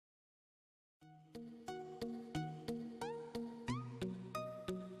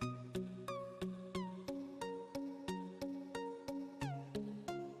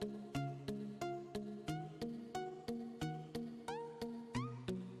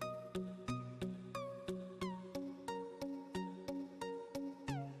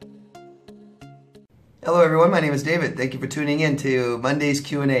Hello everyone, my name is David. Thank you for tuning in to Monday's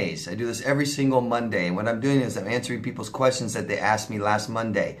Q&As. I do this every single Monday, and what I'm doing is I'm answering people's questions that they asked me last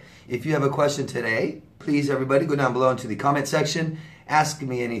Monday. If you have a question today, please everybody go down below into the comment section, ask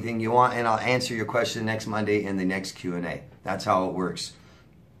me anything you want, and I'll answer your question next Monday in the next Q&A. That's how it works.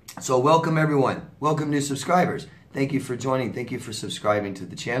 So welcome everyone. Welcome new subscribers. Thank you for joining. Thank you for subscribing to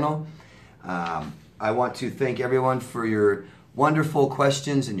the channel. I want to thank everyone for your wonderful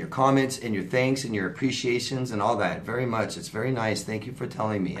questions and your comments and your thanks and your appreciations and all that very much. It's very nice. Thank you for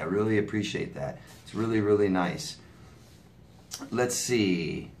telling me. I really appreciate that. It's really, really nice. Let's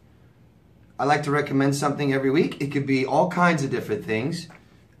see. I like to recommend something every week. It could be all kinds of different things.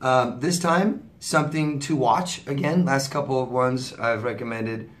 This time, something to watch. Again, last couple of ones I've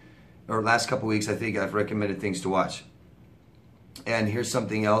recommended, or last couple weeks I think I've recommended things to watch. And here's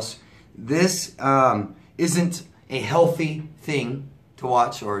something else. This isn't a healthy thing to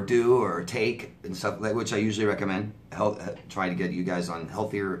watch or do or take and stuff, which I usually recommend, trying to get you guys on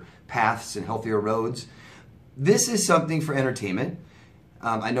healthier paths and healthier roads. This is something for entertainment.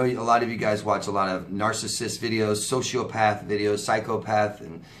 I know a lot of you guys watch a lot of narcissist videos, sociopath videos, psychopath,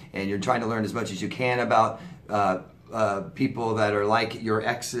 and you're trying to learn as much as you can about people that are like your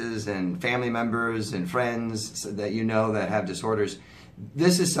exes and family members and friends that you know that have disorders.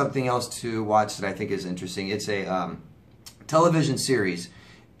 This is something else to watch that I think is interesting. It's a television series.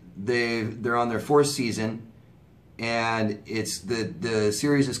 They're on their 4th season, and it's the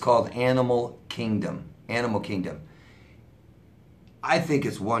series is called Animal Kingdom. Animal Kingdom. I think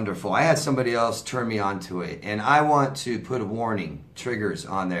it's wonderful. I had somebody else turn me on to it, and I want to put a warning, triggers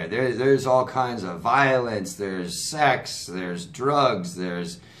on there. There's all kinds of violence, there's sex, there's drugs,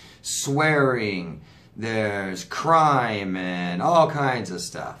 there's swearing, there's crime, and all kinds of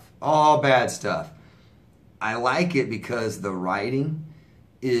stuff. All bad stuff. I like it because the writing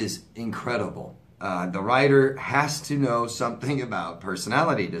is incredible. The writer has to know something about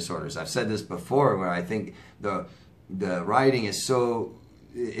personality disorders. I've said this before, where I think the writing is so,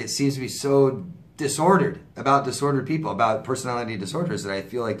 it seems to be so disordered, about disordered people, about personality disorders, that I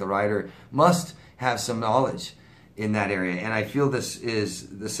feel like the writer must have some knowledge in that area. And I feel this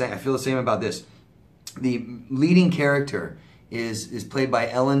is the same. I feel the same about this. The leading character is played by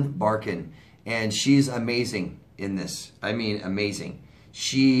Ellen Barkin, and she's amazing in this. I mean, amazing.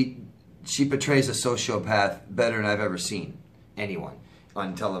 She portrays a sociopath better than I've ever seen anyone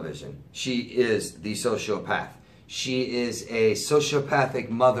on television. She is the sociopath. She is a sociopathic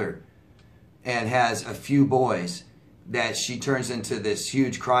mother and has a few boys that she turns into this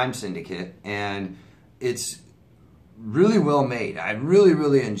huge crime syndicate, and it's really well made. I really,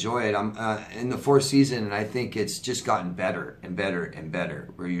 really enjoy it. I'm in the 4th season, and I think it's just gotten better and better and better,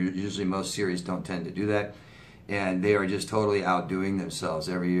 where usually most series don't tend to do that. And they are just totally outdoing themselves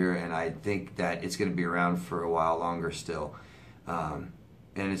every year, and I think that it's going to be around for a while longer still. And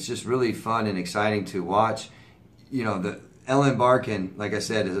it's just really fun and exciting to watch. You know, the Ellen Barkin, like I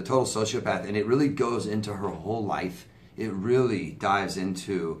said, is a total sociopath, and it really goes into her whole life. It really dives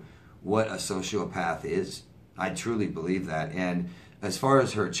into what a sociopath is. I truly believe that. And as far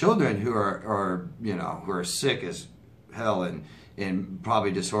as her children, who are you know, who are sick as hell and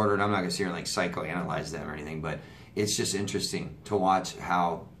probably disordered, I'm not going to sit here and like psychoanalyze them or anything, but it's just interesting to watch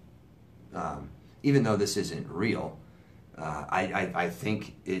how, even though this isn't real, I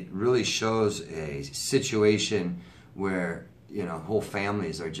think it really shows a situation where, you know, whole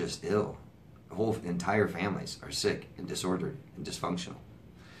families are just ill. Whole entire families are sick and disordered and dysfunctional.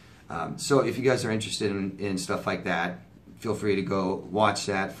 So if you guys are interested in stuff like that, feel free to go watch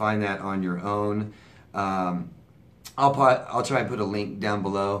that, find that on your own. I'll try and put a link down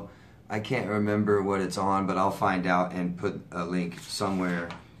below. I can't remember what it's on, but I'll find out and put a link somewhere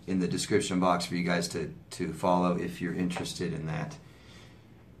in the description box for you guys to follow if you're interested in that.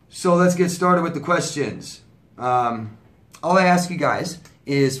 So let's get started with the questions. All I ask you guys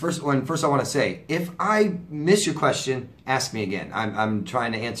is, first I want to say, if I miss your question, ask me again. I'm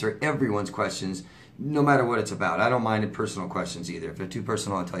trying to answer everyone's questions, no matter what it's about. I don't mind personal questions either. If they're too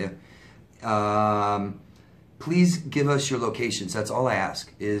personal, I'll tell you. Please give us your locations. That's all I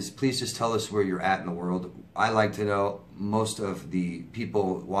ask, is please just tell us where you're at in the world. I like to know. Most of the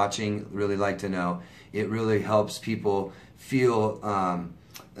people watching really like to know. It really helps people feel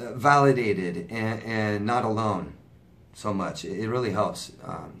validated and not alone so much. It really helps.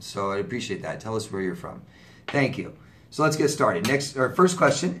 So I appreciate that. Tell us where you're from. Thank you. So let's get started. Our first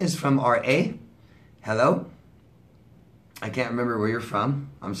question is from R.A. Hello. I can't remember where you're from.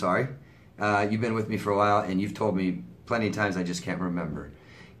 I'm sorry. You've been with me for a while, and you've told me plenty of times I just can't remember.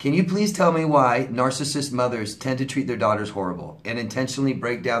 Can you please tell me why narcissist mothers tend to treat their daughters horrible and intentionally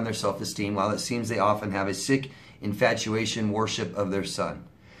break down their self-esteem while it seems they often have a sick infatuation worship of their son?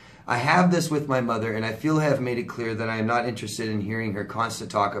 I have this with my mother, and I feel I have made it clear that I am not interested in hearing her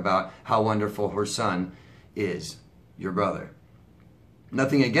constant talk about how wonderful her son is, your brother.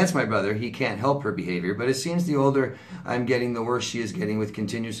 Nothing against my brother, he can't help her behavior, but it seems the older I'm getting, the worse she is getting, with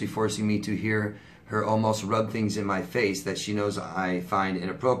continuously forcing me to hear her almost rub things in my face that she knows I find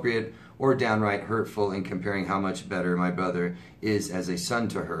inappropriate or downright hurtful, in comparing how much better my brother is as a son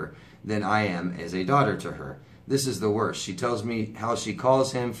to her than I am as a daughter to her. This is the worst. She tells me how she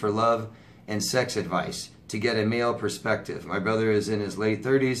calls him for love and sex advice to get a male perspective. My brother is in his late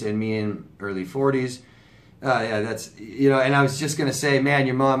 30s and me in early 40s. Yeah, that's, and I was just going to say, man,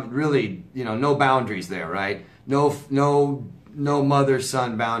 your mom really, no boundaries there, right? No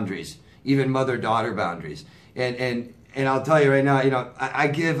mother-son boundaries, even mother-daughter boundaries. And I'll tell you right now,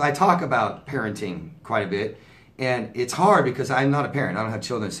 I talk about parenting quite a bit, and it's hard because I'm not a parent. I don't have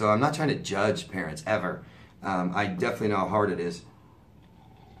children, so I'm not trying to judge parents ever. I definitely know how hard it is.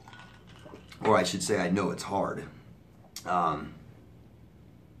 Or I should say I know it's hard.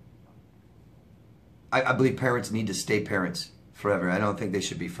 I believe parents need to stay parents forever. I don't think they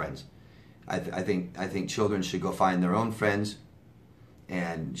should be friends. I think children should go find their own friends,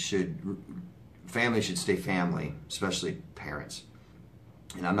 and family should stay family, especially parents.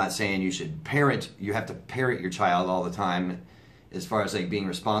 And I'm not saying you have to parent your child all the time as far as like being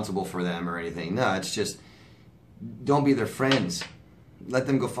responsible for them or anything. No, it's just don't be their friends. Let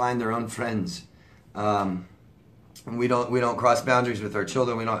them go find their own friends. We don't cross boundaries with our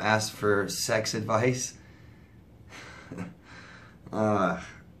children. We don't ask for sex advice. So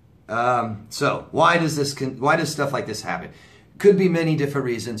why does stuff like this happen? Could be many different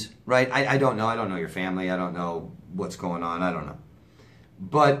reasons, right? I don't know. I don't know your family. I don't know what's going on. I don't know.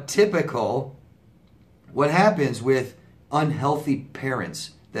 But typical, what happens with unhealthy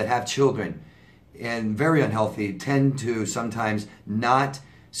parents that have children, and very unhealthy, tend to sometimes not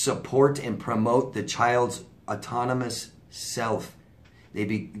support and promote the child's autonomous self. They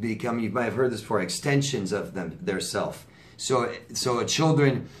become, you might have heard this before, extensions of their self. So a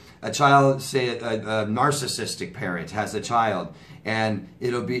child, say a narcissistic parent has a child, and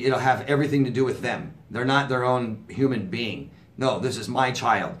it'll have everything to do with them. They're not their own human being. No, this is my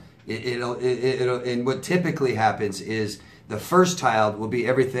child. And what typically happens is the first child will be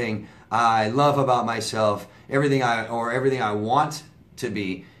everything I love about myself, everything I want to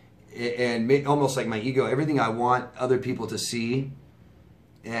be, and almost like my ego, everything I want other people to see.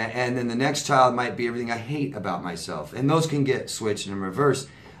 And then the next child might be everything I hate about myself. And those can get switched and reversed.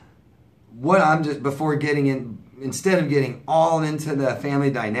 Instead of getting all into the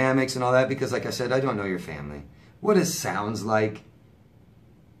family dynamics and all that, because like I said, I don't know your family. What it sounds like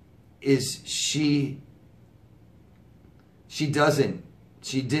is she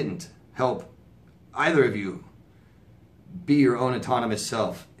didn't help either of you be your own autonomous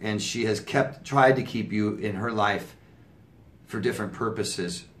self, and she has tried to keep you in her life for different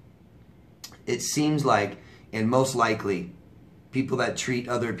purposes. It seems like, and most likely, people that treat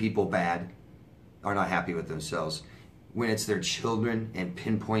other people bad are not happy with themselves. When it's their children and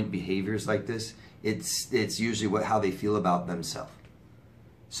pinpoint behaviors like this, it's usually how they feel about themselves.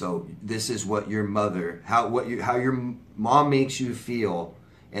 So this is what your mother, how your mom makes you feel,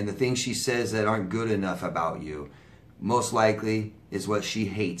 and the things she says that aren't good enough about you, most likely is what she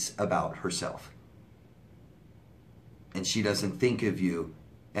hates about herself. And she doesn't think of you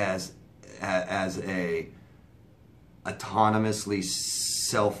as a autonomously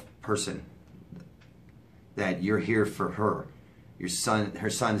self person, that you're here for her. Her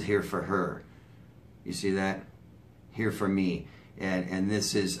son's here for her. You see that? Here for me. And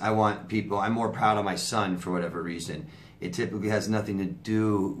this is, I'm more proud of my son for whatever reason. It typically has nothing to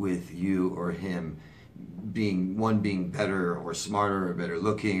do with you or him being better or smarter or better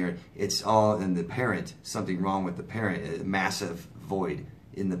looking, or it's all in the parent, something wrong with the parent, a massive void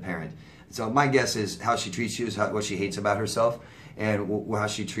in the parent. So my guess is how she treats you is what she hates about herself, and how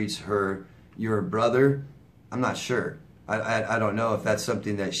she treats your brother, I'm not sure. I don't know if that's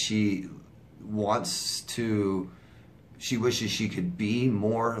something that she wishes she could be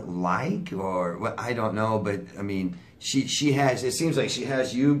more like, or I don't know, but I mean, it seems like she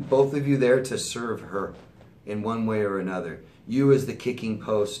has both of you there to serve her in one way or another. You as the kicking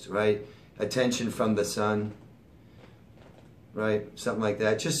post, right? Attention from the son, right? Something like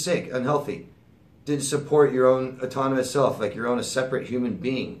that. Just sick, unhealthy. Didn't support your own autonomous self, like your own separate human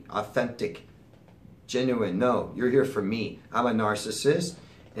being, authentic, genuine. No, you're here for me. I'm a narcissist,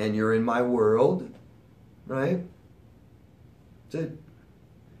 and you're in my world, right? That's it.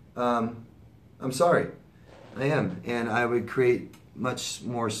 I'm sorry. I am. And I would create much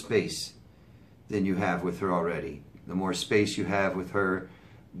more space than you have with her already. The more space you have with her,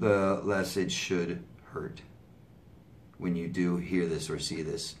 the less it should hurt when you do hear this or see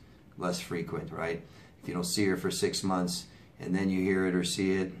this. Less frequent, right? If you don't see her for 6 months and then you hear it or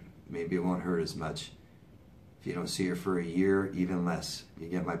see it, maybe it won't hurt as much. If you don't see her for a year, even less. You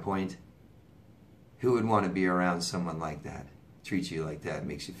get my point? Who would want to be around someone like that? Treats you like that,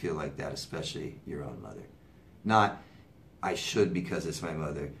 makes you feel like that, especially your own mother. Not, I should because it's my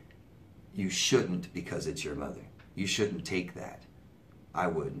mother. You shouldn't because it's your mother. You shouldn't take that. I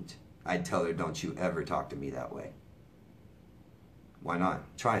wouldn't. I'd tell her, don't you ever talk to me that way. Why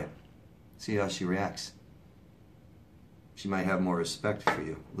not? Try it. See how she reacts. She might have more respect for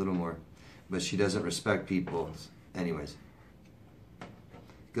you, a little more. But she doesn't respect people. Anyways.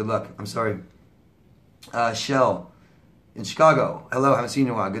 Good luck. I'm sorry. Shell in Chicago. Hello, haven't seen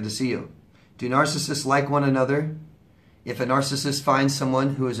you in a while. Good to see you. Do narcissists like one another? If a narcissist finds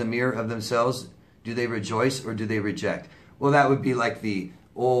someone who is a mirror of themselves, do they rejoice or do they reject? Well, that would be like the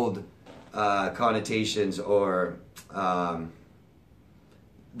old connotations, or that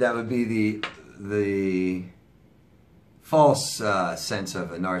would be the false sense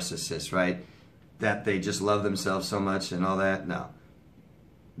of a narcissist, right? That they just love themselves so much and all that. No.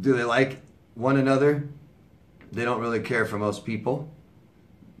 Do they like one another? They don't really care for most people.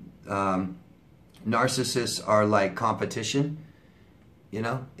 Narcissists are like competition. You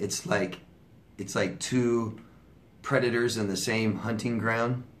know, it's like two predators in the same hunting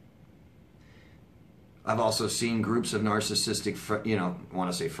ground. I've also seen groups of narcissistic, I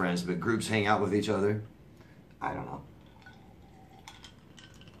want to say friends, but groups hang out with each other. I don't know.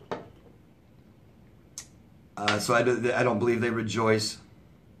 So I don't believe they rejoice.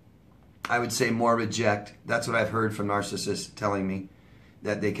 I would say more reject. That's what I've heard from narcissists telling me,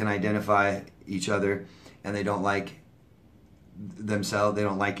 that they can identify each other and they don't like themselves, they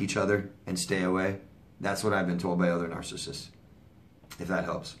don't like each other and stay away. That's what I've been told by other narcissists, if that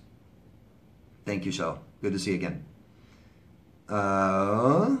helps. Thank you, Shell. Good to see you again.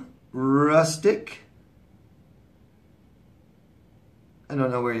 Rustic. I don't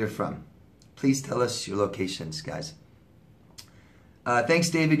know where you're from. Please tell us your locations, guys. Thanks,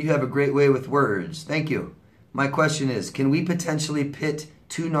 David. You have a great way with words. Thank you. My question is, can we potentially pit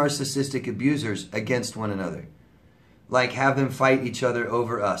two narcissistic abusers against one another? Like have them fight each other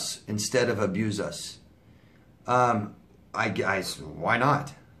over us instead of abuse us? I guess, why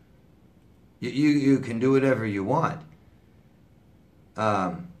not? You can do whatever you want.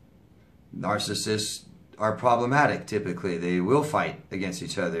 Narcissists are problematic typically. They will fight against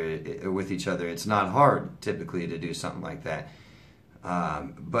each other, with each other. It's not hard typically to do something like that.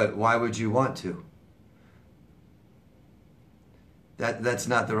 But why would you want to? That's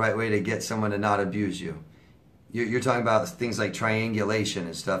not the right way to get someone to not abuse you. You're talking about things like triangulation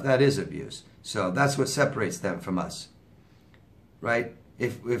and stuff. That is abuse. So that's what separates them from us, right?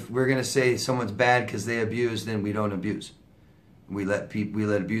 If we're going to say someone's bad because they abuse, then we don't abuse. We let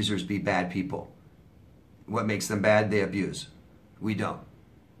abusers be bad people. What makes them bad? They abuse. We don't,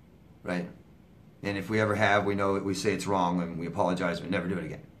 right? And if we ever have, we know it, we say it's wrong and we apologize. We never do it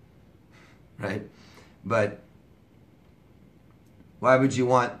again, right? But why would you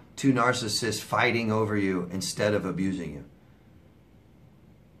want two narcissists fighting over you instead of abusing you?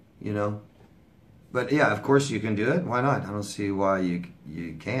 You know? But yeah, of course you can do it. Why not? I don't see why you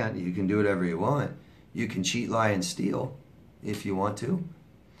can't. You can do whatever you want. You can cheat, lie, and steal if you want to.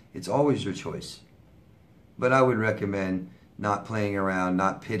 It's always your choice. But I would recommend not playing around,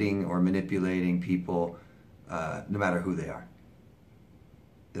 not pitting or manipulating people, no matter who they are.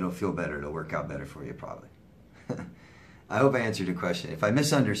 It'll feel better. It'll work out better for you, probably. I hope I answered your question. If I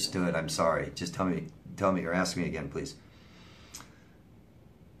misunderstood, I'm sorry. Just tell me or ask me again, please.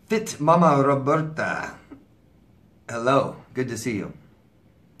 Fit Mama Roberta. Hello. Good to see you.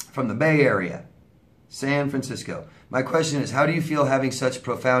 From the Bay Area, San Francisco. My question is, how do you feel having such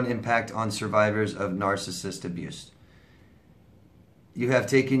profound impact on survivors of narcissist abuse? You have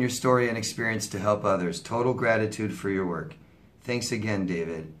taken your story and experience to help others. Total gratitude for your work. Thanks again,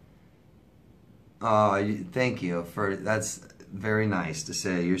 David. Thank you. That's very nice to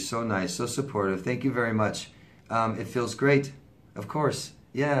say. You're so nice, so supportive. Thank you very much. It feels great. Of course.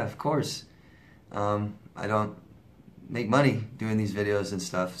 Yeah, of course. I don't make money doing these videos and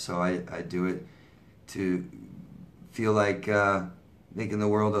stuff, so I do it to feel like making the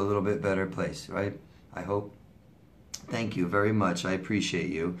world a little bit better place, right? I hope. Thank you very much. I appreciate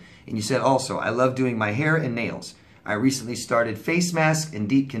you. And you said also, I love doing my hair and nails. I recently started face mask and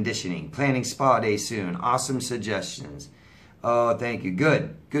deep conditioning. Planning spa day soon. Awesome suggestions. Oh, thank you.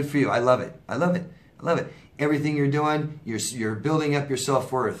 Good. Good for you. I love it. I love it. I love it. Everything you're doing, you're building up your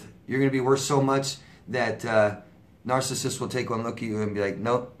self-worth. You're going to be worth so much that narcissists will take one look at you and be like,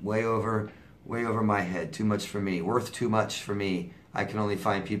 nope, way over my head. Too much for me. Worth too much for me. I can only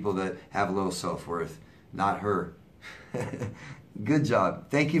find people that have low self-worth. Not her. Good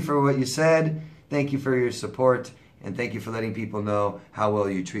job. Thank you for what you said. Thank you for your support. And thank you for letting people know how well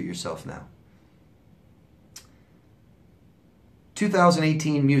you treat yourself now.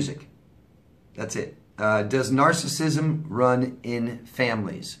 2018 music. That's it. Does narcissism run in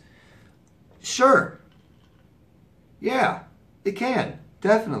families? Sure. Yeah, it can.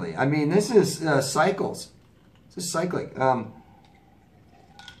 Definitely. I mean, this is cycles. This is cyclic.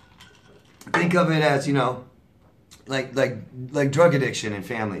 Think of it as, like drug addiction in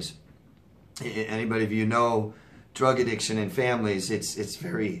families. Anybody of you know drug addiction in families? It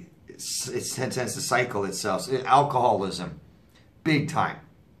tends to cycle itself. Alcoholism, big time.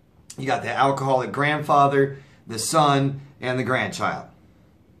 You got the alcoholic grandfather, the son, and the grandchild.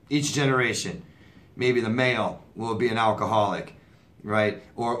 Each generation, maybe the male will be an alcoholic, right?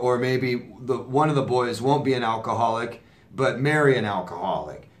 Or maybe one of the boys won't be an alcoholic, but marry an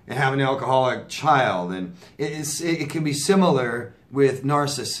alcoholic and have an alcoholic child. And it can be similar with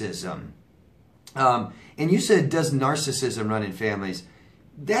narcissism. And you said, does narcissism run in families?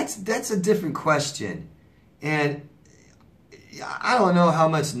 That's a different question. And I don't know how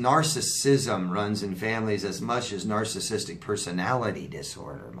much narcissism runs in families as much as narcissistic personality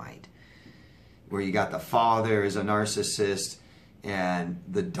disorder might. Where you got the father is a narcissist and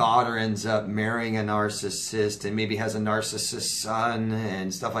the daughter ends up marrying a narcissist and maybe has a narcissist son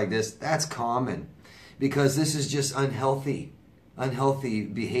and stuff like this. That's common because this is just unhealthy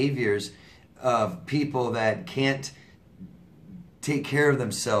behaviors of people that can't take care of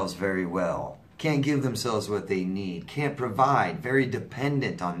themselves very well. Can't give themselves what they need, can't provide, very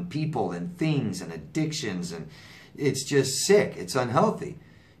dependent on people and things and addictions, and it's just sick. It's unhealthy.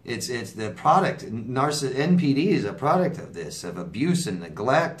 It's the product. NPD is a product of this, of abuse and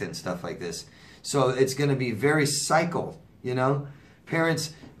neglect and stuff like this. So it's going to be very cycled,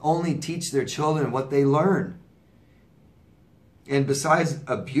 Parents only teach their children what they learn. And besides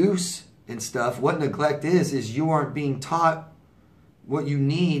abuse and stuff, what neglect is you aren't being taught what you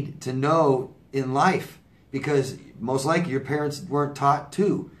need to know in life, because most likely your parents weren't taught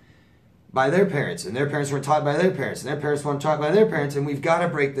to by their parents, and their parents weren't taught by their parents, and their parents weren't taught by their parents, and we've got to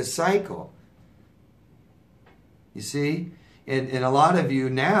break the cycle. You see? And a lot of you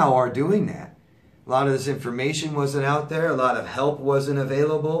now are doing that. A lot of this information wasn't out there, a lot of help wasn't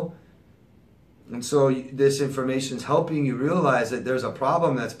available, and so this information is helping you realize that there's a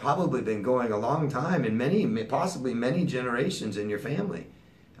problem that's probably been going a long time in possibly many generations in your family,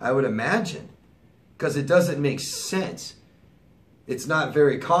 I would imagine. Because it doesn't make sense. It's not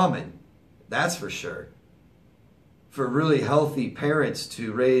very common, that's for sure, for really healthy parents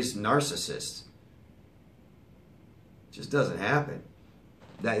to raise narcissists. It just doesn't happen.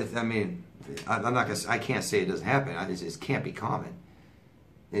 I can't say it doesn't happen. It can't be common.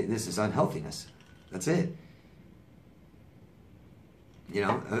 This is unhealthiness. That's it.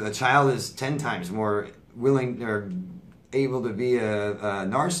 A child is 10 times more willing or able to be a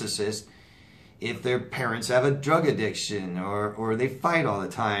narcissist if their parents have a drug addiction or they fight all the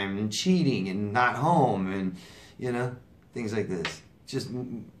time and cheating and not home and, things like this. Just,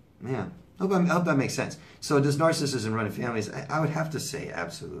 yeah. I hope that makes sense. So does narcissism run in families? I would have to say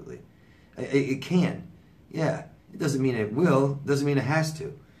absolutely. It can. Yeah. It doesn't mean it will. Doesn't mean it has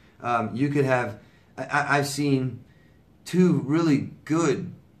to. You could have, I've seen two really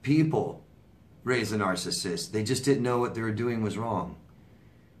good people raise a narcissist. They just didn't know what they were doing was wrong.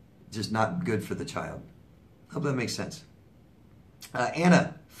 Just not good for the child. Hope that makes sense.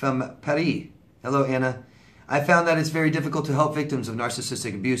 Anna from Paris. Hello, Anna. I found that it's very difficult to help victims of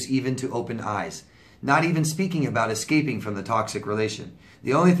narcissistic abuse even to open eyes. Not even speaking about escaping from the toxic relation.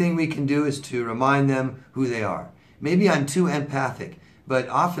 The only thing we can do is to remind them who they are. Maybe I'm too empathic, but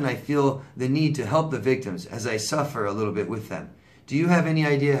often I feel the need to help the victims as I suffer a little bit with them. Do you have any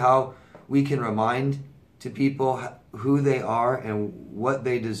idea how we can remind to people who they are and what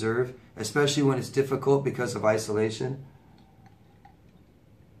they deserve, especially when it's difficult because of isolation?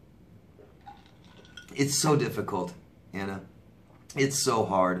 It's so difficult, Anna. It's so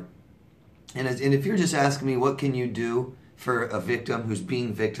hard. And if you're just asking me, what can you do for a victim who's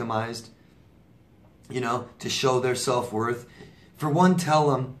being victimized, to show their self-worth? For one, tell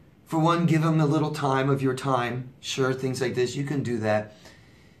them. For one, give them a little time of your time. Sure, things like this, you can do that.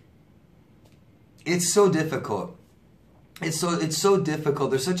 It's so difficult. It's so difficult.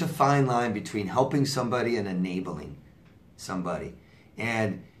 There's such a fine line between helping somebody and enabling somebody.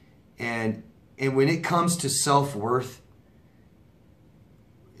 And when it comes to self-worth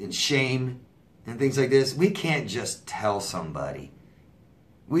and shame and things like this, we can't just tell somebody.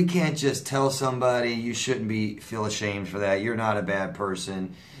 We can't just tell somebody you shouldn't feel ashamed for that. You're not a bad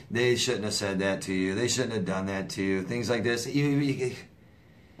person. They shouldn't have said that to you. They shouldn't have done that to you. Things like this. You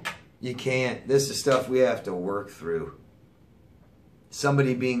can't. This is stuff we have to work through.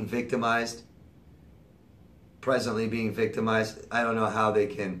 Somebody being victimized, presently being victimized, I don't know how they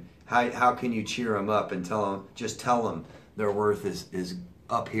can, how can you cheer them up and just tell them their worth is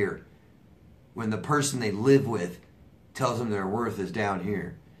up here, when the person they live with tells them their worth is down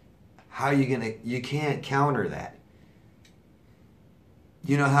here. How are you gonna, you can't counter that.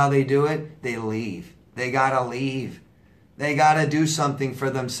 You know how they do it? They leave. They gotta leave. They gotta do something for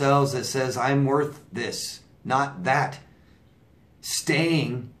themselves that says, I'm worth this, not that.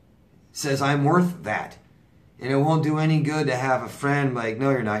 Staying says, I'm worth that. And it won't do any good to have a friend like, no,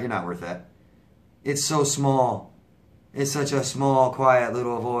 you're not worth that. It's so small. It's such a small, quiet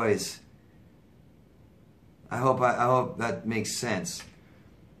little voice. I hope that makes sense.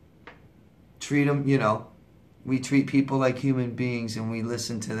 Treat them, we treat people like human beings, and we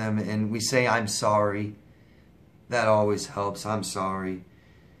listen to them, and we say, I'm sorry. That always helps. I'm sorry.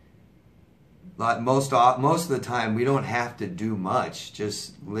 Most of the time, we don't have to do much.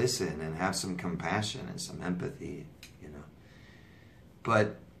 Just listen and have some compassion and some empathy,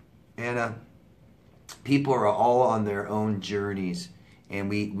 But, Anna, people are all on their own journeys, and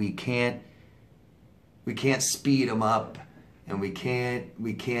we can't speed them up, and we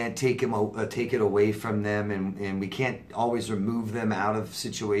can't take it away from them, and we can't always remove them out of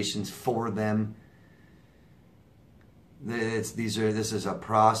situations for them. This is a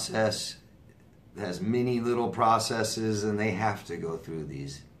process. It has many little processes, and they have to go through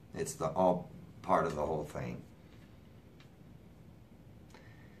these. It's all part of the whole thing.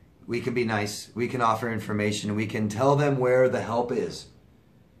 We can be nice. We can offer information. We can tell them where the help is.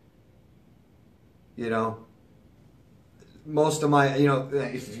 Most of my,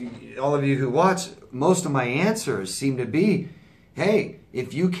 all of you who watch, most of my answers seem to be, hey,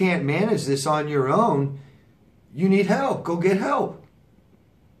 if you can't manage this on your own, you need help. Go get help.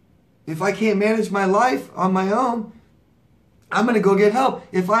 If I can't manage my life on my own, I'm going to go get help.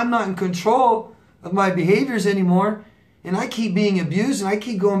 If I'm not in control of my behaviors anymore, and I keep being abused, and I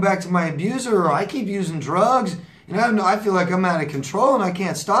keep going back to my abuser, or I keep using drugs, and I feel like I'm out of control and I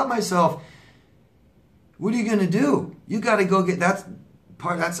can't stop myself, what are you going to do? You got to go get that's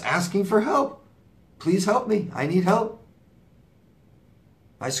asking for help. Please help me. I need help.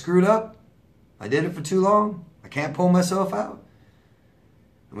 I screwed up. I did it for too long. I can't pull myself out.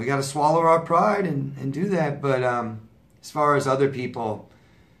 And we got to swallow our pride and do that. But as far as other people,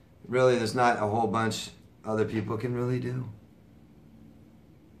 really there's not a whole bunch other people can really do.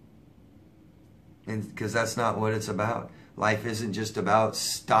 And because that's not what it's about. Life isn't just about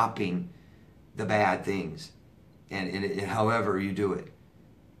stopping the bad things, and however you do it.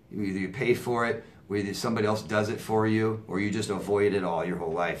 Either you pay for it, or either somebody else does it for you, or you just avoid it all your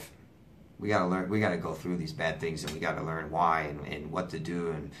whole life. We got to learn. We got to go through these bad things, and we got to learn why and what to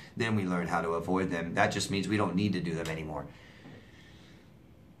do, and then we learn how to avoid them. That just means we don't need to do them anymore.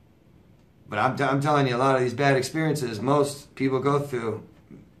 But I'm telling you, a lot of these bad experiences most people go through,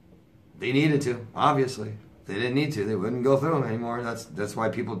 they needed to, obviously. If they didn't need to, they wouldn't go through them anymore. That's why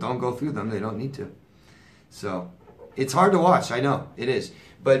people don't go through them. They don't need to. So it's hard to watch. I know it is.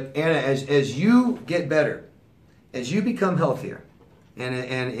 But Anna, as you get better, as you become healthier,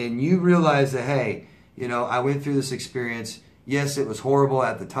 and you realize that, hey, I went through this experience. Yes, it was horrible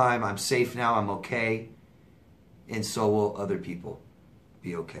at the time. I'm safe now. I'm okay. And so will other people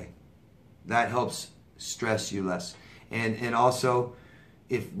be okay. That helps stress you less. And also,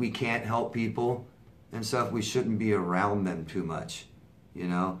 if we can't help people and stuff, we shouldn't be around them too much.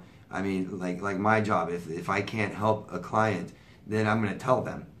 I mean, like my job, if I can't help a client, then I'm going to tell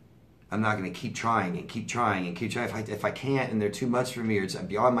them. I'm not going to keep trying and keep trying and keep trying. If I can't and they're too much for me, or it's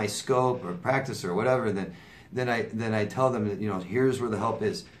beyond my scope or practice or whatever, then I tell them that, here's where the help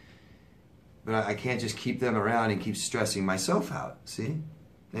is. But I can't just keep them around and keep stressing myself out. See?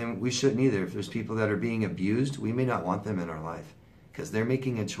 And we shouldn't either. If there's people that are being abused, we may not want them in our life, because they're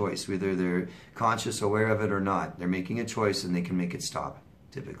making a choice, whether they're conscious, aware of it or not. They're making a choice, and they can make it stop,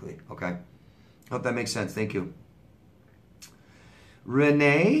 typically. Okay? Hope that makes sense. Thank you.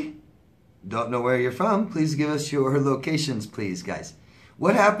 Renee, don't know where you're from. Please give us your locations, please, guys.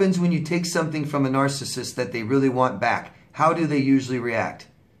 What happens when you take something from a narcissist that they really want back? How do they usually react?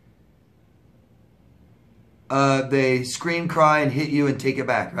 They scream, cry, and hit you and take it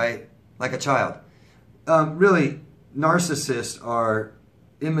back, right? Like a child. Really, narcissists are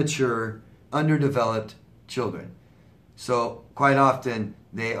immature, underdeveloped children. So quite often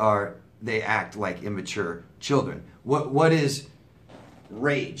they act like immature children. What is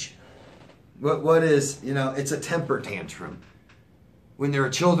rage? What is, it's a temper tantrum. When they were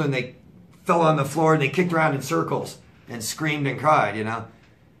children, they fell on the floor and they kicked around in circles and screamed and cried,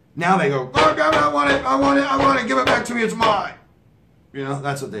 Now they go, oh God, I want it, give it back to me, it's mine.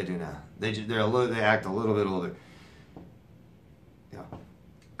 That's what they do now. They act a little bit older.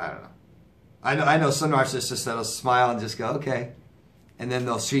 I don't know. I know some narcissists that'll smile and just go, okay. And then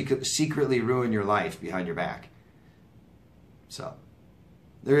they'll secretly ruin your life behind your back. So,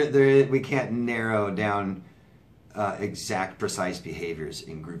 we can't narrow down exact, precise behaviors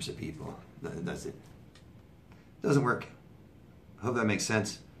in groups of people. That's it. Doesn't work. I hope that makes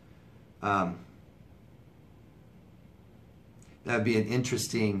sense. That would be an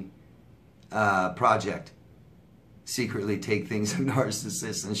interesting project. Secretly take things of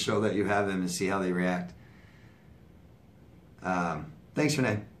narcissists and show that you have them and see how they react. Thanks,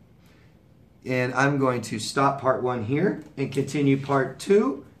 Renee. And I'm going to stop part 1 here and continue part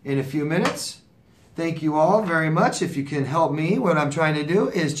 2 in a few minutes. Thank you all very much. If you can help me, what I'm trying to do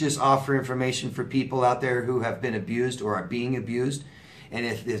is just offer information for people out there who have been abused or are being abused. And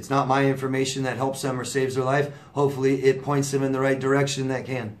if it's not my information that helps them or saves their life, hopefully it points them in the right direction that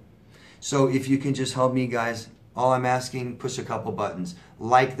can. So if you can just help me, guys, all I'm asking, push a couple buttons.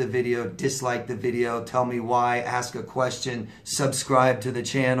 Like the video, dislike the video, tell me why, ask a question, subscribe to the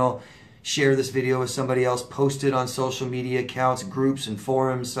channel, share this video with somebody else, post it on social media accounts, groups and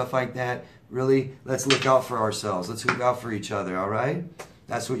forums, stuff like that. Really, let's look out for ourselves. Let's look out for each other, all right?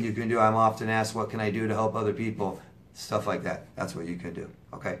 That's what you can do. I'm often asked, what can I do to help other people? Stuff like that. That's what you can do,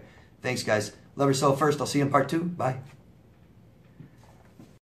 okay? Thanks, guys. Love yourself first. I'll see you in part 2. Bye.